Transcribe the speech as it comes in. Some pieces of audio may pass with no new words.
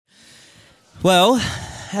Well,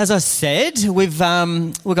 as I said, we've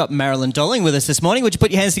got Marilyn Dolling with us this morning. Would you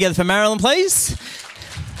put your hands together for Marilyn, please?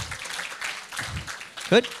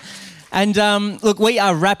 Good. And look, we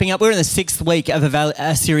are wrapping up. We're in the 6th week of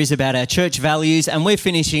a series about our church values, and we're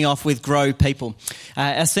finishing off with Grow People.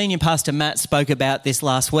 Our senior pastor, Matt, spoke about this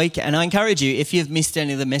last week, and I encourage you, if you've missed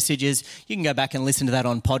any of the messages, you can go back and listen to that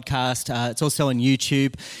on podcast. It's also on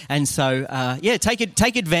YouTube. And so,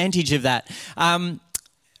 take advantage of that.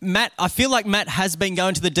 Matt, I feel like Matt has been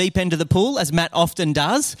going to the deep end of the pool, as Matt often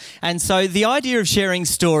does. And so the idea of sharing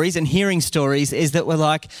stories and hearing stories is that we're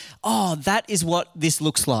like, oh, that is what this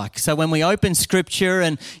looks like. So when we open scripture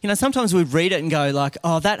and, sometimes we read it and go like,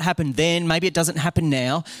 oh, that happened then, maybe it doesn't happen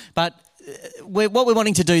now. But what we're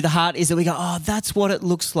wanting to do, the heart, is that we go, oh, that's what it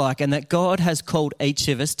looks like, and that God has called each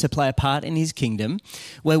of us to play a part in his kingdom,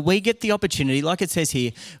 where we get the opportunity, like it says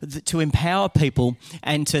here, to empower people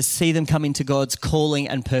and to see them come into God's calling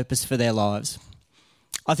and purpose for their lives.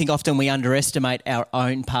 I think often we underestimate our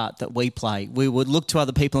own part that we play. We would look to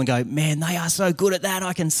other people and go, man, they are so good at that.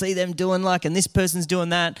 I can see them doing and this person's doing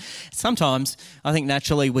that. Sometimes I think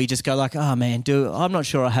naturally we just go like, oh man, I'm not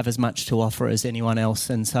sure I have as much to offer as anyone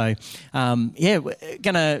else. And so, we're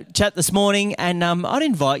going to chat this morning, and I'd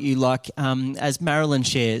invite you, as Marilyn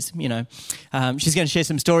shares, she's going to share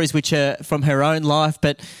some stories which are from her own life,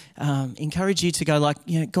 but encourage you to go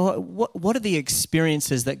God, what are the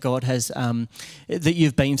experiences that God has, that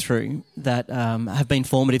you've been through that have been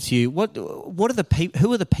formative to you? Who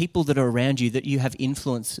are the people that are around you that you have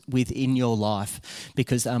influence with in your life?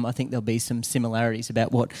 Because I think there'll be some similarities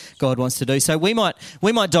about what God wants to do. So we might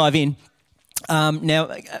dive in.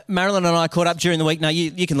 Now, Marilyn and I caught up during the week. Now,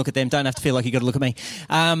 you can look at them. Don't have to feel like you've got to look at me.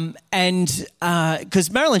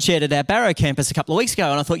 Because Marilyn shared at our Barrow campus a couple of weeks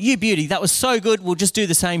ago, and I thought, you beauty, that was so good, we'll just do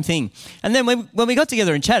the same thing. And then when we got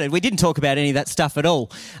together and chatted, we didn't talk about any of that stuff at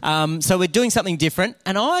all. So we're doing something different,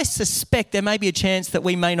 and I suspect there may be a chance that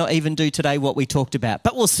we may not even do today what we talked about.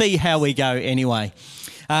 But we'll see how we go anyway.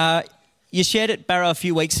 You shared at Barrow a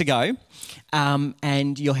few weeks ago.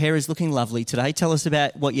 And your hair is looking lovely today. Tell us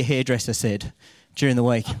about what your hairdresser said during the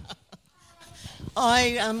week.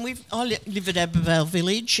 I live at Abervale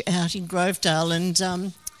Village out in Grovedale,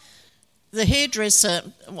 and the hairdresser,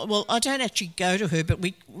 well, I don't actually go to her, but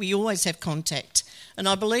we always have contact, and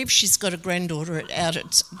I believe she's got a granddaughter out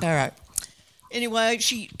at Barrow. Anyway,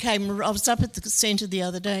 I was up at the centre the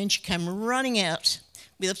other day, and she came running out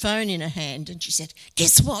with a phone in her hand, and she said,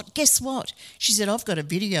 guess what? She said, I've got a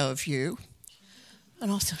video of you.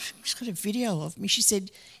 And I thought, she's got a video of me. She said,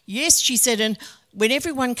 yes, she said, and when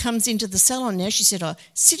everyone comes into the salon now, she said, I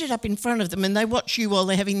sit it up in front of them and they watch you while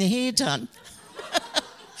they're having their hair done.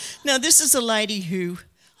 Now, this is a lady who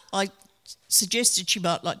I suggested she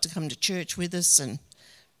might like to come to church with us, and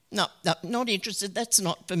no, not interested, that's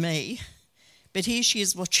not for me. But here she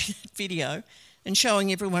is watching that video and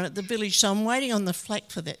showing everyone at the village. So I'm waiting on the flack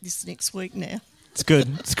for that this next week now. It's good.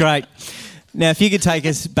 It's great. Now, if you could take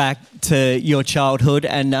us back to your childhood,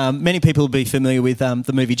 and many people will be familiar with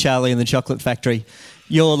the movie Charlie and the Chocolate Factory.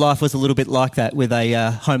 Your life was a little bit like that with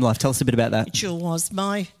a home life. Tell us a bit about that. It sure was.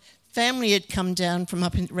 My family had come down from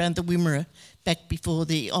up around the Wimmera back before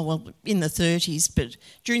in the 30s, but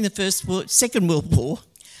during the Second World War,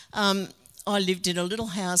 I lived in a little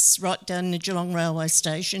house right down in the Geelong railway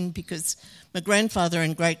station because my grandfather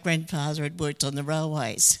and great-grandfather had worked on the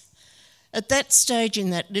railways. At that stage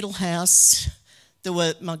in that little house, there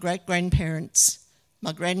were my great-grandparents,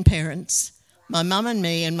 my grandparents, my mum and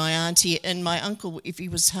me and my auntie and my uncle if he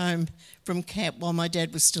was home from camp while my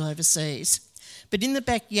dad was still overseas. But in the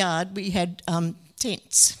backyard we had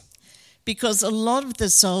tents because a lot of the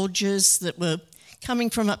soldiers that were coming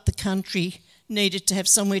from up the country needed to have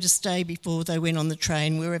somewhere to stay before they went on the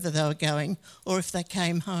train wherever they were going or if they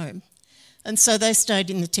came home. And so they stayed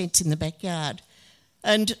in the tents in the backyard.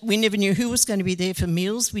 And we never knew who was going to be there for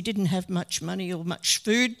meals. We didn't have much money or much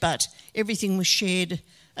food, but everything was shared.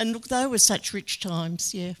 And look, they were such rich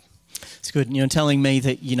times, yeah. It's good. Telling me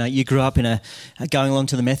that, you grew up in going along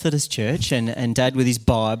to the Methodist church and Dad with his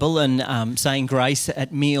Bible and saying grace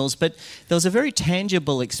at meals. But there was a very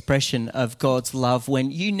tangible expression of God's love when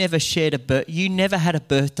you never you never had a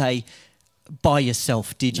birthday by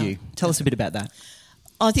yourself, did you? Tell us a bit about that.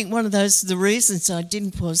 I think one of the reasons I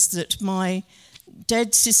didn't was that my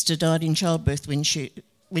Dad's sister died in childbirth when she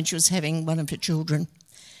was having one of her children.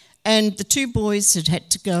 And the two boys had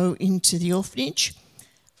to go into the orphanage.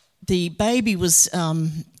 The baby was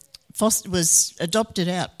adopted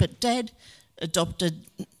out, but Dad adopted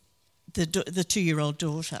the 2-year-old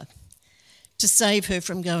daughter. to save her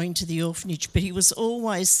from going to the orphanage, but he was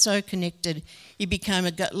always so connected. He became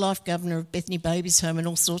a life governor of Bethany Babies Home and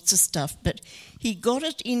all sorts of stuff, but he got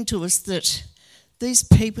it into us that these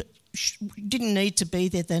people didn't need to be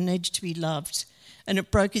there, they needed to be loved. And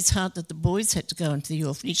it broke his heart that the boys had to go into the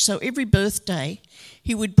orphanage. So every birthday,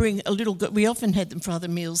 he would bring a little girl. We often had them for other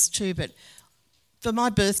meals too, but for my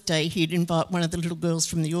birthday, he'd invite one of the little girls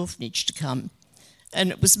from the orphanage to come. And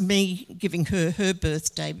it was me giving her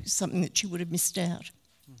birthday, something that she would have missed out.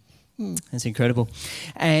 That's incredible.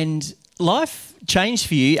 And life changed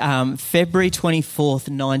for you February 24th,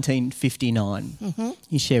 1959. Mm-hmm.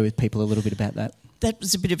 You share with people a little bit about that. That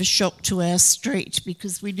was a bit of a shock to our street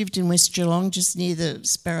because we lived in West Geelong, just near the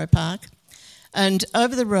Sparrow Park. And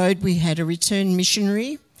over the road we had a returned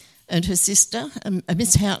missionary and her sister,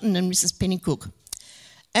 Miss Houghton and Mrs Pennycook.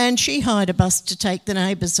 And she hired a bus to take the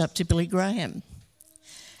neighbours up to Billy Graham.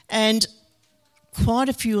 And quite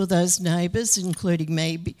a few of those neighbours, including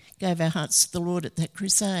me, gave our hearts to the Lord at that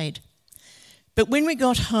crusade. But when we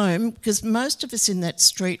got home, because most of us in that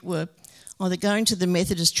street were either going to the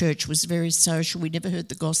Methodist church, was very social, we never heard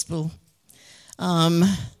the gospel.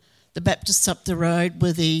 The Baptists up the road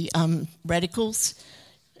were the radicals,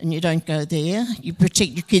 and you don't go there. You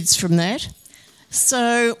protect your kids from that.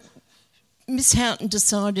 So Miss Houghton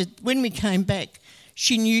decided, when we came back,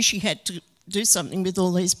 she knew she had to do something with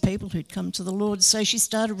all these people who'd come to the Lord. So she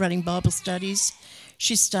started running Bible studies.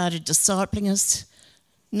 She started discipling us.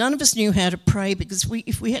 None of us knew how to pray because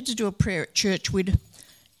if we had to do a prayer at church, we'd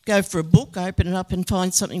go for a book, open it up and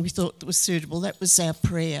find something we thought that was suitable. That was our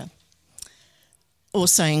prayer, or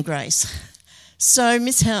saying grace. So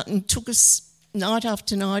Miss Houghton took us night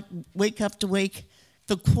after night, week after week,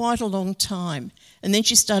 for quite a long time. And then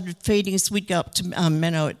she started feeding us. We'd go up to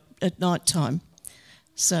Mano at night time.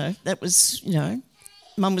 So that was,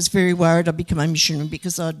 Mum was very worried I'd become a missionary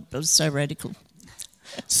because I was so radical.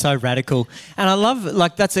 So radical. And I love,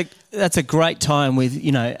 that's a great time with,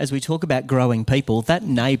 as we talk about growing people, that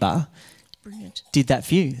neighbour did that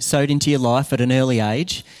for you, sowed into your life at an early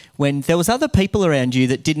age when there was other people around you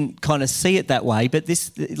that didn't kind of see it that way, but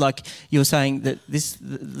this, like you were saying, that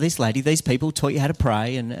this lady, these people taught you how to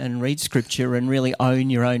pray and read scripture and really own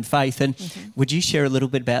your own faith. And would you share a little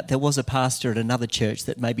bit about, there was a pastor at another church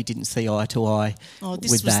that maybe didn't see eye to eye with that? Oh,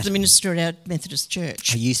 this was the minister at our Methodist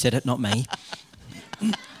church. Oh, you said it, not me.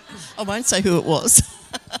 I won't say who it was.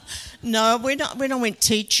 No, when I went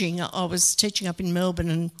teaching, I was teaching up in Melbourne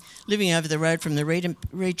and living over the road from the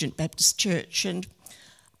Regent Baptist Church, and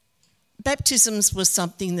baptisms was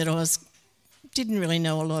something that I didn't really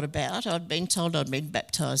know a lot about. I'd been told I'd been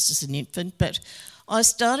baptised as an infant, but I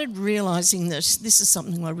started realising that this is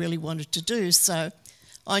something I really wanted to do, so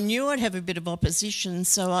I knew I'd have a bit of opposition,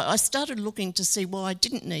 so I started looking to see why I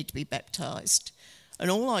didn't need to be baptised. And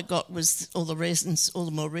all I got was all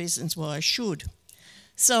the more reasons why I should.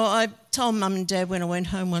 So I told Mum and Dad when I went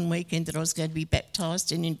home one weekend that I was going to be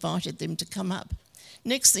baptised and invited them to come up.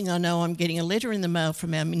 Next thing I know, I'm getting a letter in the mail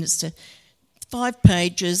from our minister, 5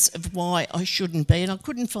 pages of why I shouldn't be, and I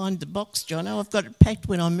couldn't find the box, Jono. I've got it packed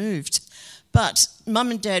when I moved. But Mum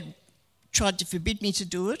and Dad tried to forbid me to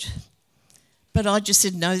do it, but I just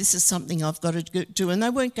said, no, this is something I've got to do. And they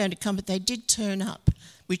weren't going to come, but they did turn up,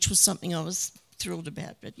 which was something I was thrilled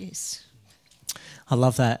about, but yes. I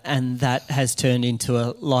love that, and that has turned into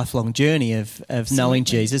a lifelong journey of knowing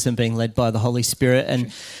Jesus and being led by the Holy Spirit.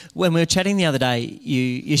 And when we were chatting the other day,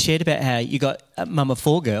 you shared about how you got a mum of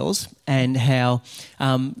 4 girls and how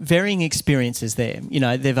varying experiences there.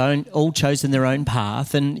 They've all chosen their own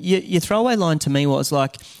path, and your throwaway line to me was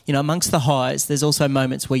like, amongst the highs, there's also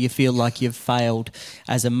moments where you feel like you've failed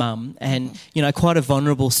as a mum, and quite a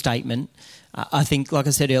vulnerable statement. I think, like I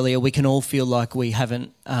said earlier, we can all feel like we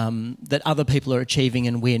haven't, that other people are achieving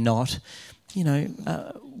and we're not.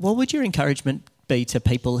 What would your encouragement be to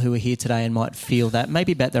people who are here today and might feel that,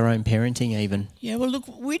 maybe about their own parenting even? Yeah, well, look,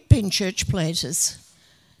 we'd been church planters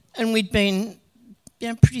and we'd been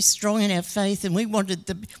pretty strong in our faith, and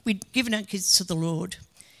we'd given our kids to the Lord.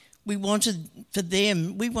 We wanted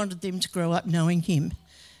them to grow up knowing Him.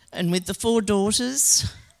 And with the 4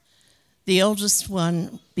 daughters, the eldest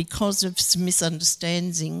one, because of some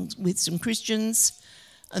misunderstandings with some Christians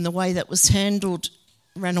and the way that was handled,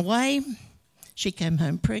 ran away. She came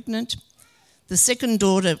home pregnant. The second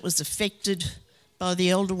daughter was affected by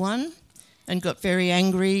the elder one and got very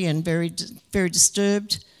angry and very, very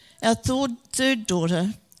disturbed. Our third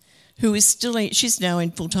daughter, who is she's now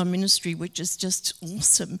in full-time ministry, which is just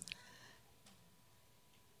awesome.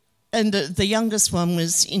 And the youngest one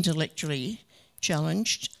was intellectually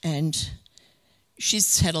challenged, and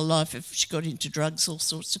she's had a life she got into drugs, all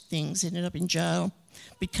sorts of things, ended up in jail.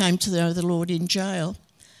 came to know the Lord in jail.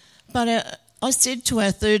 But I said to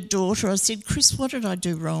our third daughter, I said, Chris, what did I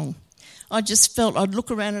do wrong? I just felt I'd look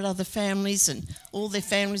around at other families and all their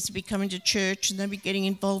families would be coming to church and they'd be getting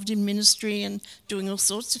involved in ministry and doing all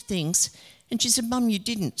sorts of things. And she said, Mum, you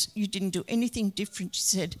didn't. You didn't do anything different. She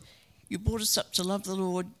said, you brought us up to love the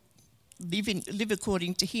Lord, live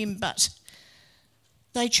according to him, but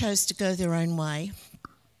they chose to go their own way.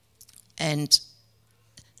 And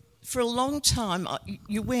for a long time,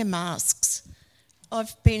 you wear masks.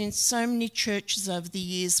 I've been in so many churches over the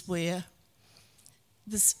years where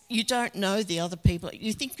you don't know the other people.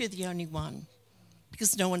 You think you're the only one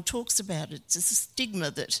because no one talks about it. It's a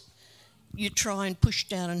stigma that you try and push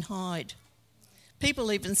down and hide.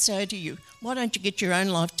 People even say to you, why don't you get your own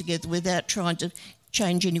life together without trying to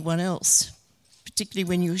change anyone else, particularly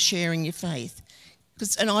when you're sharing your faith.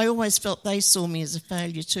 And I always felt they saw me as a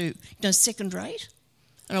failure too. Second rate.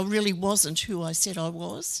 And I really wasn't who I said I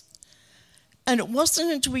was. And it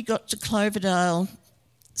wasn't until we got to Cloverdale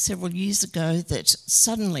several years ago that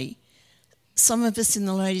suddenly some of us in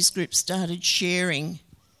the ladies group started sharing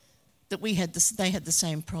that they had the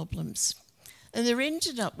same problems. And there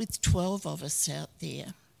ended up with 12 of us out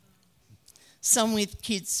there. Some with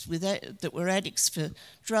kids that were addicts for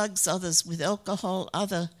drugs, others with alcohol,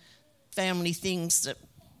 other family things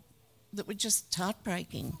that were just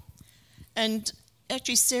heartbreaking. And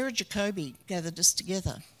actually Sarah Jacoby gathered us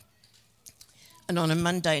together. And on a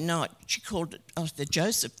Monday night, she called it the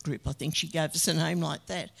Joseph Group. I think she gave us a name like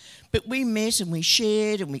that. But we met and we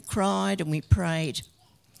shared and we cried and we prayed.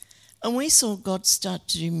 And we saw God start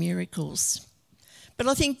to do miracles. But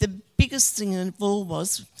I think the biggest thing of all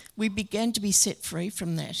was we began to be set free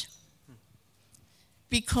from that.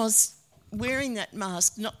 Because wearing that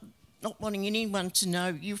mask, not wanting anyone to know,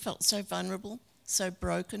 you felt so vulnerable, so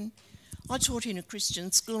broken. I taught in a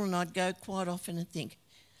Christian school and I'd go quite often and think,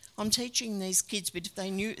 I'm teaching these kids, but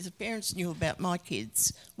if the parents knew about my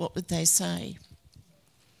kids, what would they say?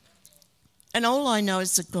 And all I know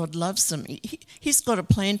is that God loves them. He's got a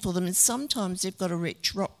plan for them, and sometimes they've got to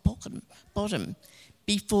reach rock bottom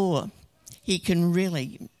before he can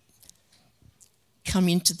really come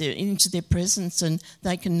into their presence and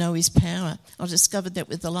they can know his power. I discovered that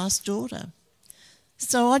with the last daughter.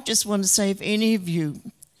 So I just want to say, if any of you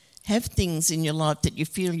have things in your life that you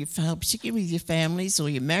feel you failed, particularly with your families or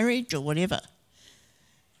your marriage or whatever,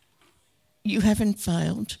 you haven't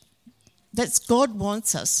failed. That's God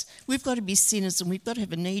wants us. We've got to be sinners and we've got to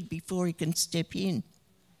have a need before he can step in.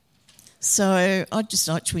 So I'd just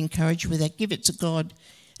like to encourage you with that. Give it to God.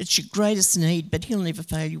 It's your greatest need, but he'll never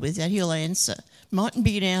fail you with that. He'll answer. Mightn't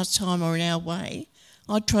be in our time or in our way.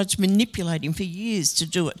 I tried to manipulate him for years to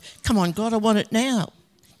do it. Come on, God, I want it now.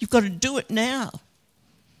 You've got to do it now.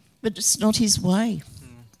 But it's not his way.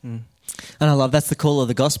 Mm-hmm. And I love that's the call of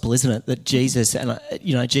the gospel, isn't it? That Jesus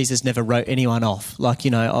Jesus never wrote anyone off. Like,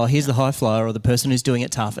 here's the high flyer or the person who's doing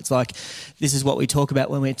it tough. It's like this is what we talk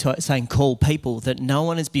about when we're saying call people, that no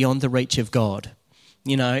one is beyond the reach of God.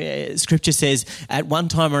 Scripture says at one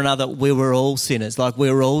time or another we were all sinners. Like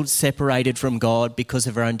we were all separated from God because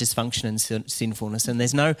of our own dysfunction and sinfulness. And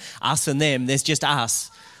there's no us and them. There's just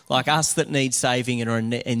us. Like us that need saving and are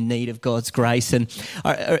in need of God's grace. And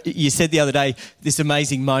you said the other day this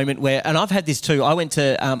amazing moment where, and I've had this too, I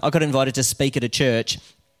got invited to speak at a church,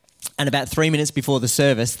 and about 3 minutes before the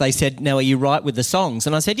service they said, now are you right with the songs?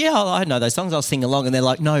 And I said, yeah, I know those songs, I'll sing along. And they're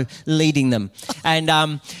like, no, leading them.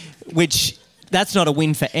 And which... that's not a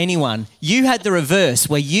win for anyone. You had the reverse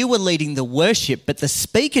where you were leading the worship, but the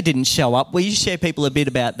speaker didn't show up. Will you share people a bit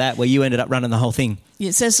about that, where you ended up running the whole thing?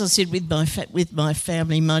 Yes, as I said, with my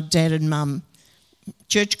family, my dad and mum,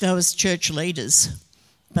 churchgoers, church leaders,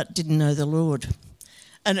 but didn't know the Lord.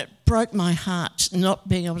 And it broke my heart not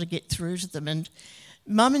being able to get through to them. And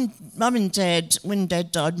mum and dad, when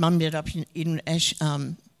dad died, mum ended up in Ash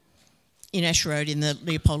Road in the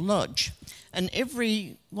Leopold Lodge. And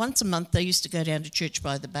once a month they used to go down to Church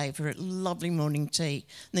by the Bay for a lovely morning tea.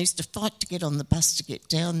 And they used to fight to get on the bus to get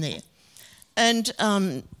down there. And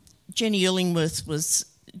Jenny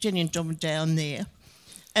and John were down there.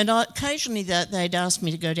 And occasionally they'd ask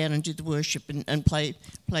me to go down and do the worship and play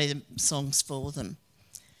the songs for them.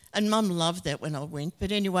 And Mum loved that when I went.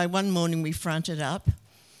 But anyway, one morning we fronted up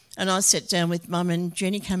and I sat down with Mum, and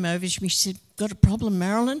Jenny came over to me. She said, got a problem,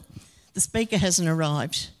 Marilyn? The speaker hasn't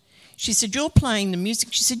arrived. She said, you're playing the music.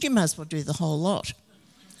 She said, you might as well do the whole lot.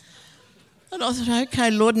 And I thought, okay,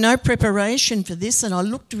 Lord, no preparation for this. And I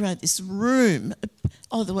looked around this room.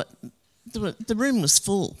 Oh, the room was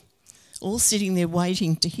full, all sitting there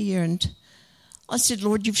waiting to hear. And I said,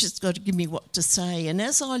 Lord, you've just got to give me what to say. And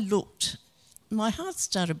as I looked, my heart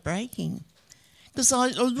started breaking Because I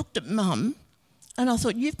looked at Mum and I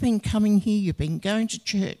thought, you've been coming here, you've been going to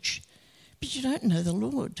church, but you don't know the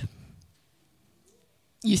Lord.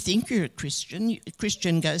 You think you're a Christian. A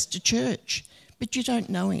Christian goes to church, but you don't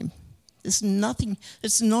know him. There's nothing,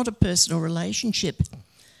 it's not a personal relationship.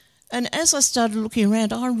 And as I started looking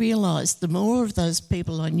around, I realised the more of those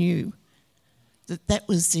people I knew, that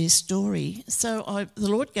was their story. So the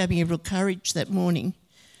Lord gave me a real courage that morning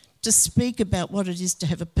to speak about what it is to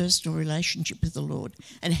have a personal relationship with the Lord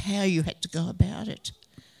and how you had to go about it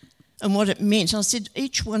and what it meant. I said,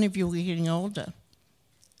 each one of you are getting older.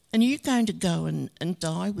 And you're going to go and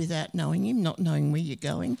die without knowing him, not knowing where you're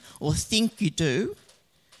going, or think you do.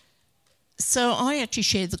 So I actually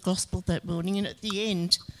shared the gospel that morning, and at the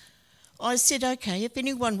end, I said, okay, if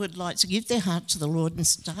anyone would like to give their heart to the Lord and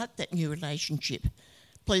start that new relationship,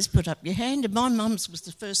 please put up your hand. And my mum's was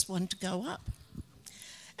the first one to go up.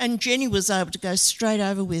 And Jenny was able to go straight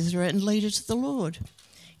over with her and lead her to the Lord.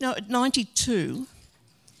 You know, at 92,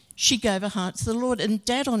 she gave her heart to the Lord. And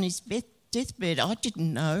Dad on his deathbed, I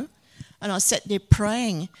didn't know. And I sat there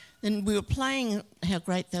praying. And we were playing How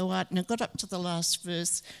Great Thou Art. And I got up to the last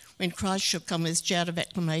verse, when Christ shall come with shout of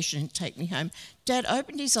acclamation and take me home. Dad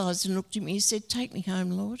opened his eyes and looked at me and said, take me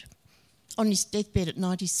home, Lord, on his deathbed at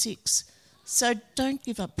 96. So don't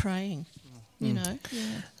give up praying, you know.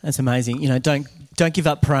 Yeah. That's amazing. You know, don't give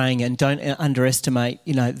up praying, and don't underestimate,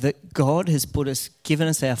 you know, that God has given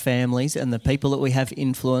us our families and the people that we have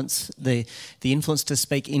influence, the influence to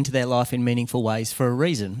speak into their life in meaningful ways for a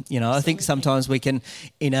reason. You know, Absolutely. I think sometimes we can,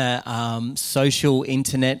 in a social,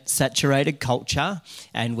 internet saturated culture,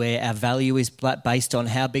 and where our value is based on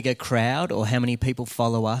how big a crowd or how many people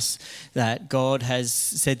follow us, that God has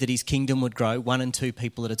said that his kingdom would grow 1 and 2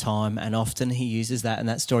 people at a time, and often he uses that, and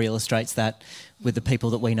that story illustrates that with the people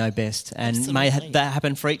that we know best. And Absolutely. may that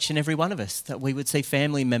happen for each and every one of us, that we would see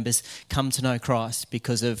family members come to know Christ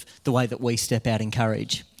because of the way that we step out in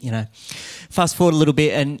courage. You know, fast forward a little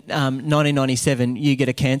bit, and 1997, you get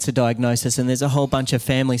a cancer diagnosis, and there's a whole bunch of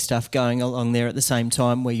family stuff going along there at the same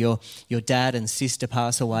time, where your dad and sister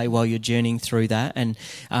pass away while you're journeying through that, and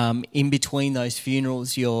in between those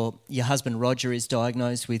funerals, your husband Roger is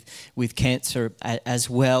diagnosed with cancer as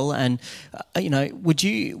well. And you know, would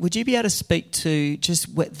you be able to speak to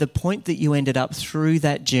just the point that you ended up through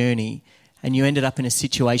that journey, and you ended up in a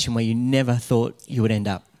situation where you never thought you would end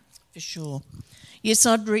up? For sure. Yes,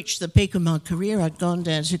 I'd reached the peak of my career. I'd gone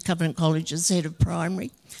down to Covenant College as head of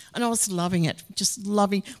primary, and I was loving it, just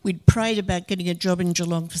loving. We'd prayed about getting a job in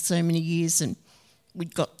Geelong for so many years, and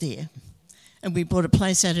we'd got there. And we bought a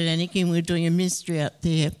place out at Anakin, we were doing a ministry out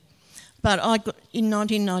there. But in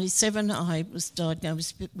 1997, I was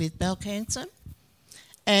diagnosed with bowel cancer,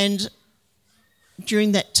 and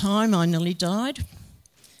during that time, I nearly died.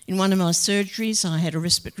 In one of my surgeries, I had a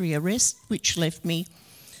respiratory arrest, which left me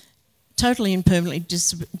totally and permanently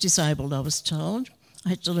disabled, I was told. I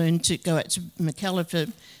had to learn to go out to Macalla for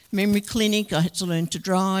memory clinic. I had to learn to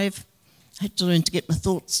drive. I had to learn to get my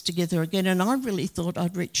thoughts together again. And I really thought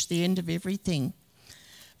I'd reached the end of everything.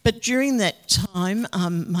 But during that time,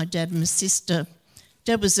 my dad and my sister,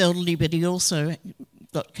 Dad was elderly, but he also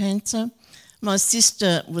got cancer. My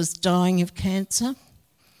sister was dying of cancer.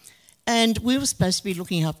 And we were supposed to be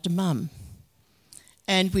looking after Mum.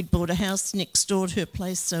 And we'd bought a house next door to her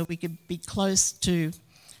place so we could be close to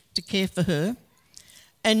care for her.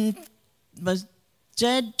 And my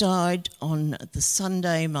dad died on the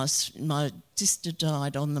Sunday, my sister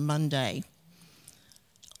died on the Monday.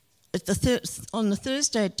 On the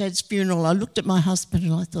Thursday at Dad's funeral, I looked at my husband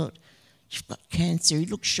and I thought, you've got cancer, he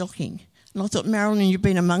looks shocking. And I thought, Marilyn, you've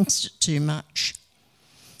been amongst it too much.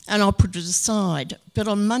 And I put it aside. But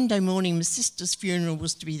on Monday morning, my sister's funeral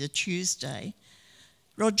was to be the Tuesday.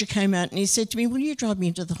 Roger came out and he said to me, will you drive me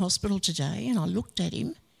into the hospital today? And I looked at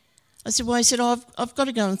him. I said, well, he said, I've got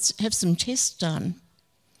to go and have some tests done.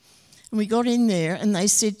 And we got in there and they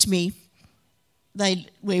said to me,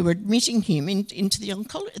 we were admitting him into the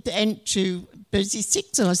oncology and to Bursey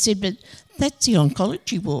 6. And I said, but that's the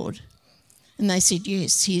oncology ward. And they said,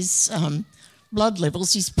 yes, his blood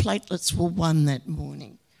levels, his platelets were 1 that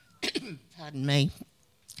morning. Pardon me.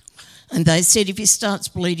 And they said, if he starts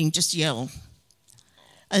bleeding, just yell.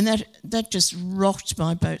 And that just rocked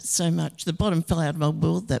my boat so much. The bottom fell out of my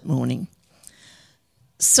world that morning.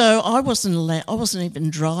 So I wasn't even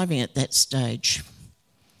driving at that stage.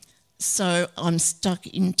 So I'm stuck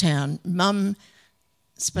in town. Mum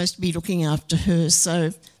is supposed to be looking after her.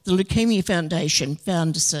 So the Leukemia Foundation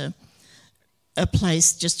found us a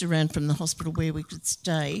place just around from the hospital where we could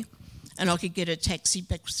stay, and I could get a taxi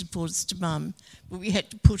backwards and forwards to Mum. But we had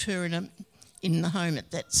to put her in the home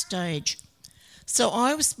at that stage. So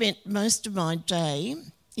I spent most of my day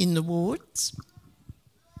in the wards,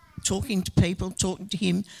 talking to people, talking to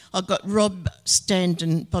him. I got Bob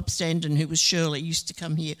Standen, who was Shirley, used to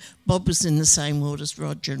come here. Bob was in the same ward as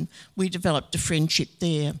Roger, and we developed a friendship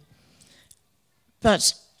there.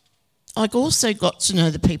 But I also got to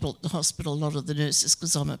know the people at the hospital, a lot of the nurses,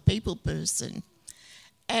 because I'm a people person.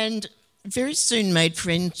 And very soon made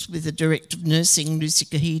friends with the Director of Nursing, Lucy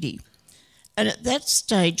Kahidi. And at that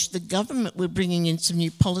stage, the government were bringing in some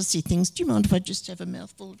new policy things. Do you mind if I just have a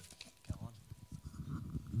mouthful? Go on.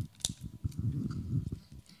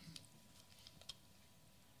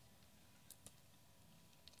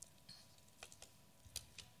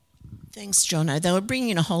 Thanks, Jono. They were bringing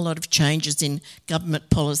in a whole lot of changes in government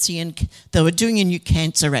policy, and they were doing a new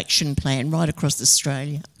cancer action plan right across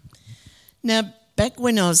Australia. Now, back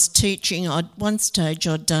when I was teaching, at one stage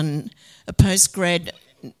I'd done a postgrad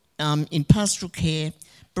in pastoral care,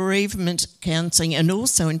 bereavement counselling, and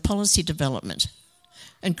also in policy development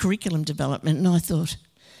and curriculum development. And I thought,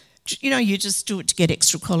 you just do it to get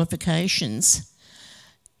extra qualifications.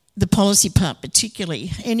 The policy part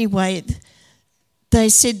particularly. Anyway, they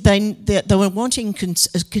said they were wanting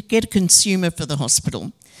to get a consumer for the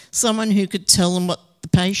hospital, someone who could tell them what the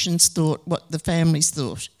patients thought, what the families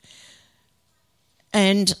thought.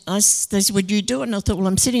 And they said, would you do it? And I thought, well,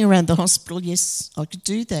 I'm sitting around the hospital, yes, I could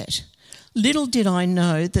do that. Little did I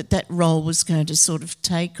know that role was going to sort of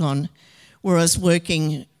take on where I was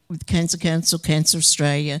working with Cancer Council, Cancer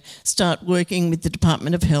Australia, start working with the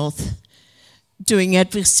Department of Health, doing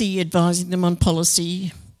advocacy, advising them on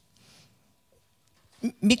policy,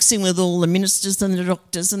 mixing with all the ministers and the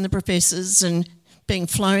doctors and the professors, and being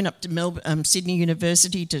flown up to Sydney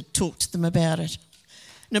University to talk to them about it.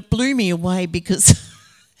 And it blew me away because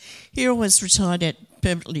here I was retired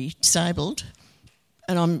permanently disabled,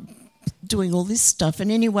 and I'm doing all this stuff. And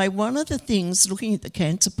anyway, one of the things looking at the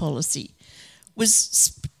cancer policy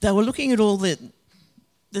was they were looking at all the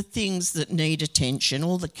things that need attention,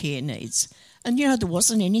 all the care needs. And, there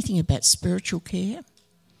wasn't anything about spiritual care.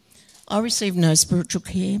 I received no spiritual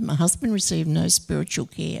care. My husband received no spiritual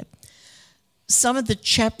care. Some of the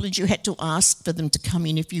chaplains, you had to ask for them to come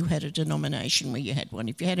in if you had a denomination where you had one.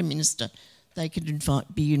 If you had a minister, they could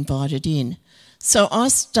be invited in. So I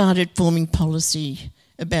started forming policy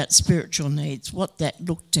about spiritual needs, what that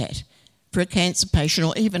looked at for a cancer patient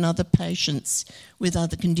or even other patients with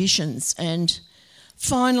other conditions. And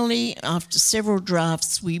finally, after several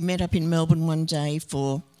drafts, we met up in Melbourne one day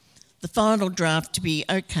for the final draft to be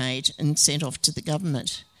okayed and sent off to the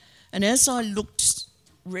government. And as I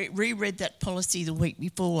reread that policy the week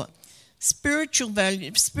before, spiritual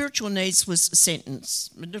needs was a sentence,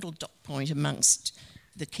 a little dot point amongst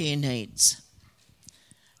the care needs.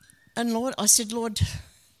 And I said, Lord,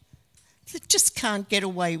 they just can't get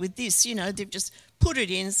away with this. They've just put it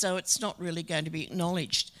in, so it's not really going to be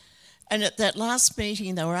acknowledged. And at that last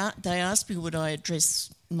meeting, they asked me would I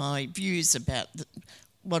address my views about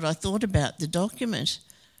what I thought about the document.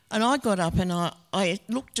 And I got up and I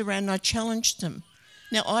looked around and I challenged them.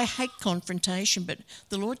 Now, I hate confrontation, but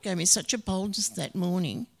the Lord gave me such a boldness that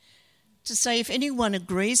morning to say if anyone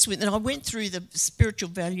agrees with, and I went through the spiritual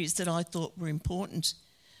values that I thought were important.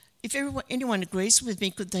 If anyone agrees with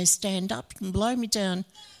me, could they stand up and blow me down?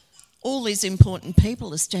 All these important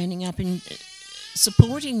people are standing up and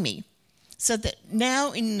supporting me. So that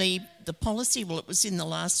now in the policy, well, it was in the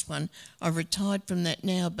last one, I've retired from that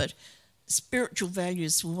now, but spiritual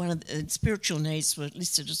values were spiritual needs were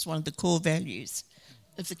listed as one of the core values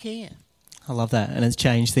of the care. I love that, and it's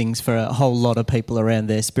changed things for a whole lot of people around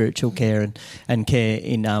their spiritual care and care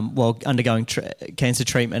in while undergoing cancer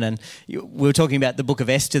treatment. And we were talking about the book of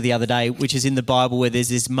Esther the other day, which is in the Bible, where there's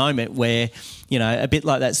this moment where, a bit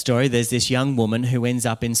like that story, there's this young woman who ends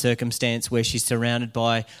up in circumstance where she's surrounded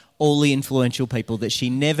by all the influential people that she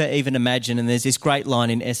never even imagined. And there's this great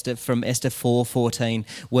line in Esther from Esther 4:14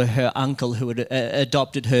 where her uncle who had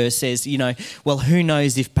adopted her says, well, who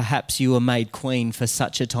knows if perhaps you were made queen for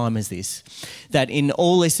such a time as this. That in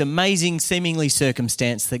all this amazing seemingly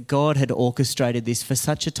circumstance that God had orchestrated this for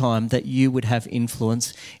such a time that you would have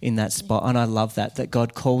influence in that spot. And I love that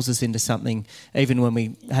God calls us into something even when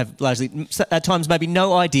we have largely at times maybe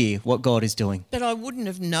no idea what God is doing. But I wouldn't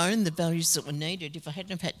have known the values that were needed if I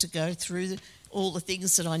hadn't have had to go through all the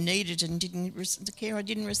things that I needed and the care I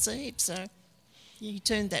didn't receive. So you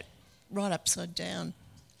turned that right upside down.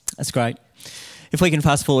 That's great. If we can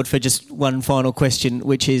fast forward for just one final question,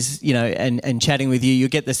 which is, and chatting with you, you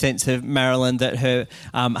get the sense of Marilyn that her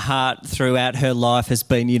heart throughout her life has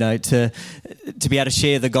been, to be able to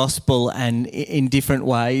share the gospel and in different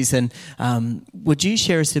ways. And would you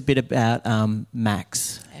share us a bit about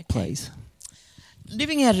Max, please?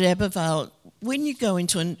 living out at Abervale, when you go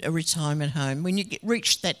into a retirement home, when you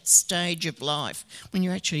reach that stage of life, when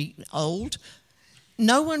you're actually old,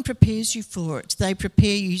 no one prepares you for it. They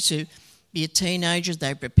prepare you to be a teenager,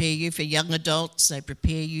 they prepare you for young adults, they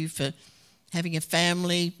prepare you for having a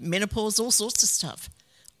family, menopause, all sorts of stuff,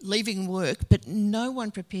 leaving work, but no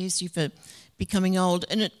one prepares you for becoming old.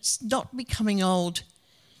 And it's not becoming old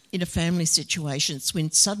in a family situation, it's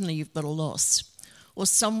when suddenly you've got a loss or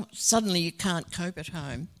suddenly you can't cope at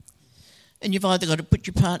home. And you've either got to put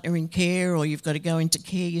your partner in care or you've got to go into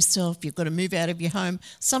care yourself, you've got to move out of your home.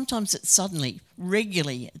 Sometimes it's suddenly,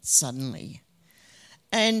 regularly it's suddenly.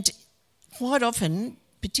 And quite often,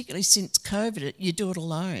 particularly since COVID, you do it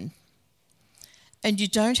alone. And you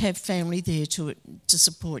don't have family there to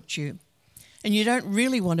support you. And you don't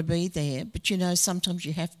really want to be there, but you know sometimes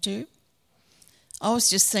you have to. I was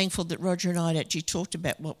just thankful that Roger and I had actually talked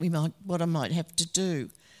about what I might have to do.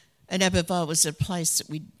 And Abervale was a place that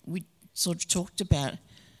we sort of talked about.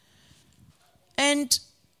 And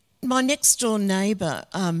my next door neighbour,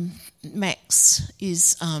 Max,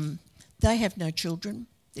 they have no children.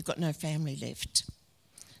 They've got no family left.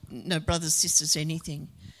 No brothers, sisters, anything.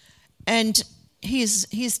 And he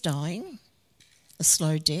is dying, a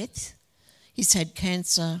slow death. He's had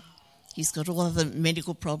cancer. He's got all other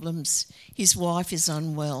medical problems. His wife is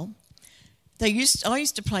unwell. I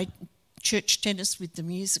used to play church tennis with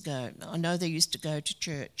them years ago. I know they used to go to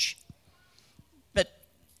church. But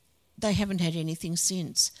they haven't had anything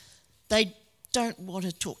since. They don't want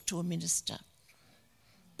to talk to a minister.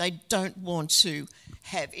 They don't want to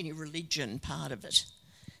have any religion part of it.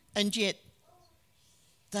 And yet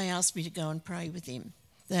they asked me to go and pray with him.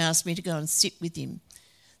 They asked me to go and sit with him.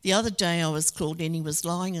 The other day I was called in, he was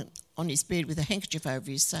lying on his bed with a handkerchief over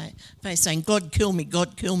his face saying, "God kill me,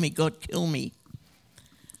 God kill me, God kill me."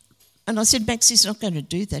 And I said, "Max, he's not going to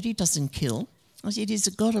do that. He doesn't kill." I said, "He's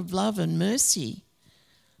a God of love and mercy."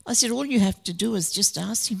 I said, "All you have to do is just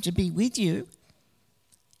ask him to be with you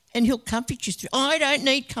and he'll comfort you through." "I don't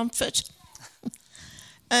need comfort."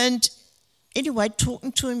 And anyway,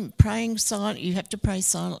 talking to him, praying silently, you have to pray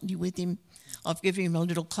silently with him. I've given him a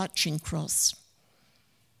little clutching cross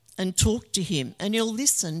and talk to him and he'll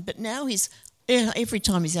listen. But now every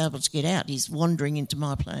time he's able to get out, he's wandering into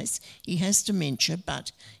my place. He has dementia,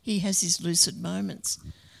 but he has his lucid moments.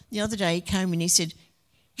 The other day he came and he said,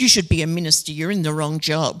 "You should be a minister, you're in the wrong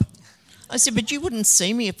job." I said, "But you wouldn't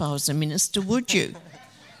see me if I was a minister, would you?"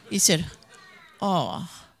 He said, "Oh."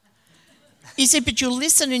 He said, "But you'll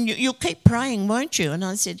listen and you'll keep praying, won't you?" And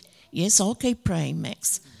I said, "Yes, I'll keep praying,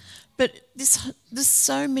 Max." But there's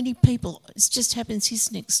so many people, it just happens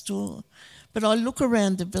he's next door. But I look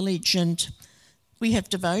around the village and we have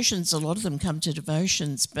devotions. A lot of them come to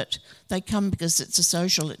devotions, but they come because it's a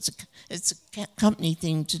social, it's a company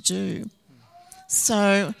thing to do.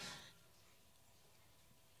 So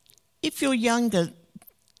if you're younger,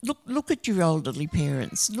 look at your elderly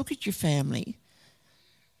parents, look at your family.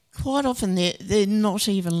 Quite often they're not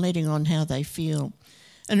even letting on how they feel.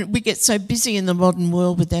 And we get so busy in the modern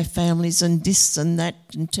world with our families and this and that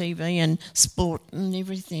and TV and sport and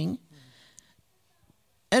everything.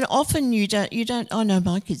 And often you don't, I know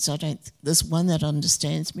my kids, there's one that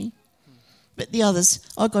understands me. But the others,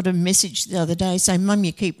 I got a message the other day saying, "Mum,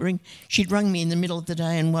 you keep ringing." She'd rung me in the middle of the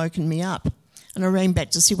day and woken me up. And I rang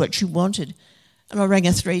back to see what she wanted. And I rang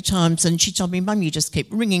her 3 times and she told me, "Mum, you just keep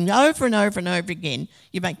ringing over and over and over again.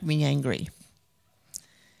 You make me angry."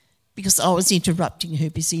 Because I was interrupting her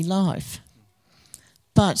busy life.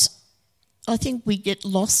 But I think we get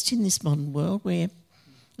lost in this modern world where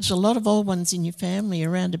there's a lot of old ones in your family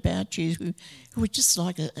around about you who are just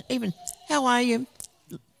like, even, "How are you?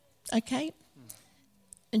 Okay?"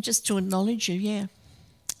 And just to acknowledge you, yeah.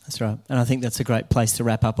 That's right. And I think that's a great place to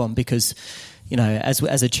wrap up on because, you know,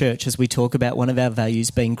 as a church, as we talk about one of our values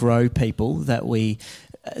being grow people, that we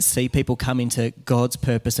see people come into God's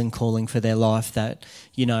purpose and calling for their life, that,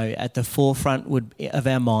 you know, at the forefront of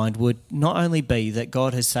our mind would not only be that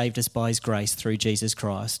God has saved us by his grace through Jesus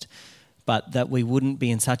Christ, but that we wouldn't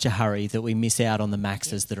be in such a hurry that we miss out on the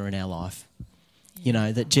maxes that are in our life. You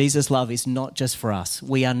know, that Jesus' love is not just for us.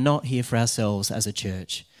 We are not here for ourselves as a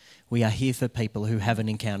church. We are here for people who haven't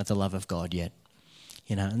encountered the love of God yet.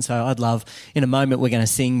 You know, and so I'd love, in a moment we're going to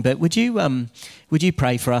sing, but would you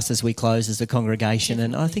pray for us as we close as a congregation?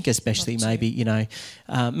 Definitely. And I think especially maybe, you know,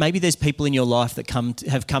 maybe there's people in your life that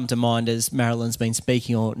have come to mind as Marilyn's been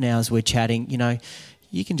speaking or now as we're chatting, you know,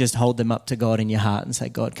 you can just hold them up to God in your heart and say,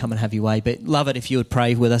 "God, come and have your way." But love it if you would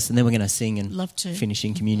pray with us and then we're going to sing and finish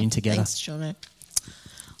in communion together. Thanks, Jono.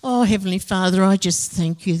 Oh, Heavenly Father, I just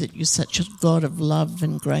thank you that you're such a God of love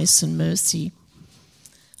and grace and mercy.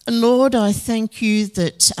 And Lord, I thank you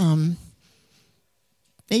that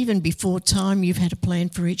even before time, you've had a plan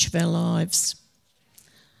for each of our lives.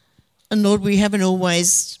 And Lord, we haven't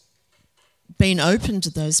always been open to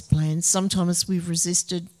those plans. Sometimes we've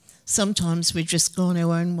resisted. Sometimes we've just gone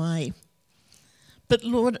our own way. But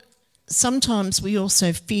Lord, sometimes we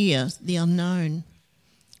also fear the unknown.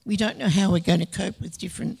 We don't know how we're going to cope with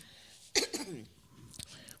different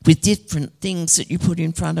things that you put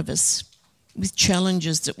in front of us, with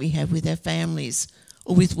challenges that we have with our families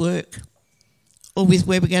or with work or with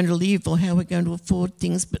where we're going to live or how we're going to afford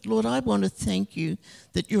things. But Lord, I want to thank you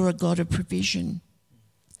that you're a God of provision.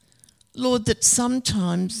 Lord, that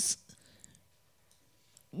sometimes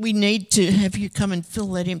we need to have you come and fill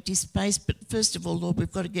that empty space. But first of all, Lord,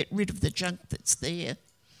 we've got to get rid of the junk that's there,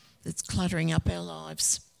 that's cluttering up our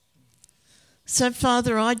lives. So,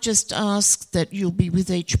 Father, I just ask that you'll be with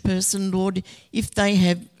each person, Lord, if they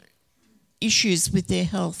have issues with their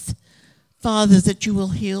health. Father, that you will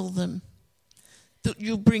heal them, that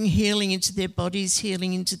you'll bring healing into their bodies,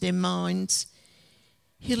 healing into their minds,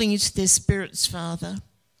 healing into their spirits, Father.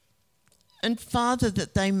 And Father,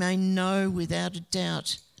 that they may know without a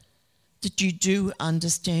doubt that you do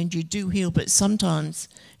understand, you do heal, but sometimes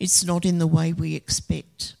it's not in the way we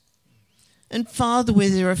expect. And Father, where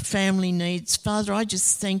there are family needs, Father, I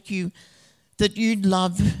just thank you that you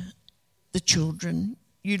love the children,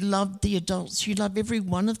 you love the adults, you love every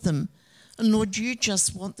one of them. And Lord, you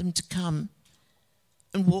just want them to come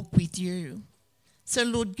and walk with you. So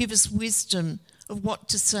Lord, give us wisdom of what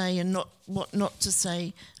to say and what not to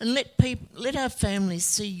say. And let our families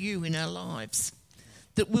see you in our lives,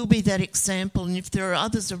 that we'll be that example. And if there are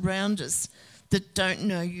others around us that don't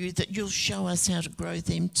know you, that you'll show us how to grow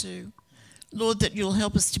them too. Lord, that you'll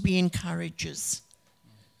help us to be encouragers,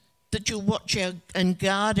 that you'll watch and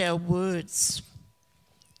guard our words,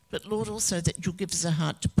 but Lord, also that you'll give us a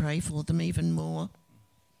heart to pray for them even more.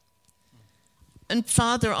 And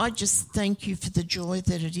Father, I just thank you for the joy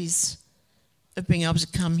that it is of being able to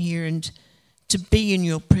come here and to be in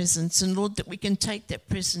your presence, and Lord, that we can take that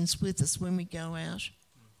presence with us when we go out.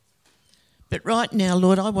 But right now,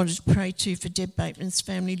 Lord, I wanted to pray too for Deb Bateman's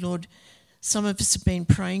family, Lord. Some of us have been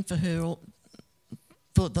praying for her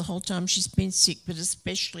for the whole time she's been sick, but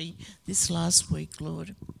especially this last week,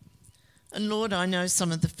 Lord. And Lord, I know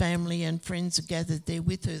some of the family and friends are gathered there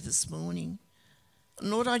with her this morning.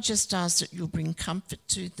 And Lord, I just ask that you'll bring comfort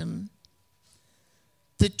to them,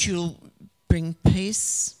 that you'll bring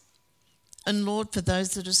peace. And Lord, for those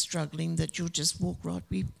that are struggling, that you'll just walk right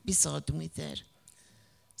beside them with that.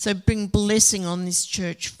 So bring blessing on this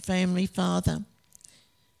church family, Father.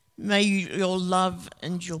 May your love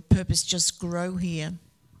and your purpose just grow here,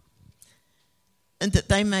 and that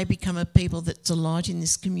they may become a people that delight in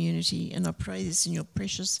this community. And I pray this in your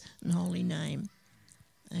precious and holy name.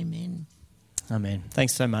 Amen. Amen.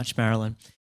 Thanks so much, Marilyn.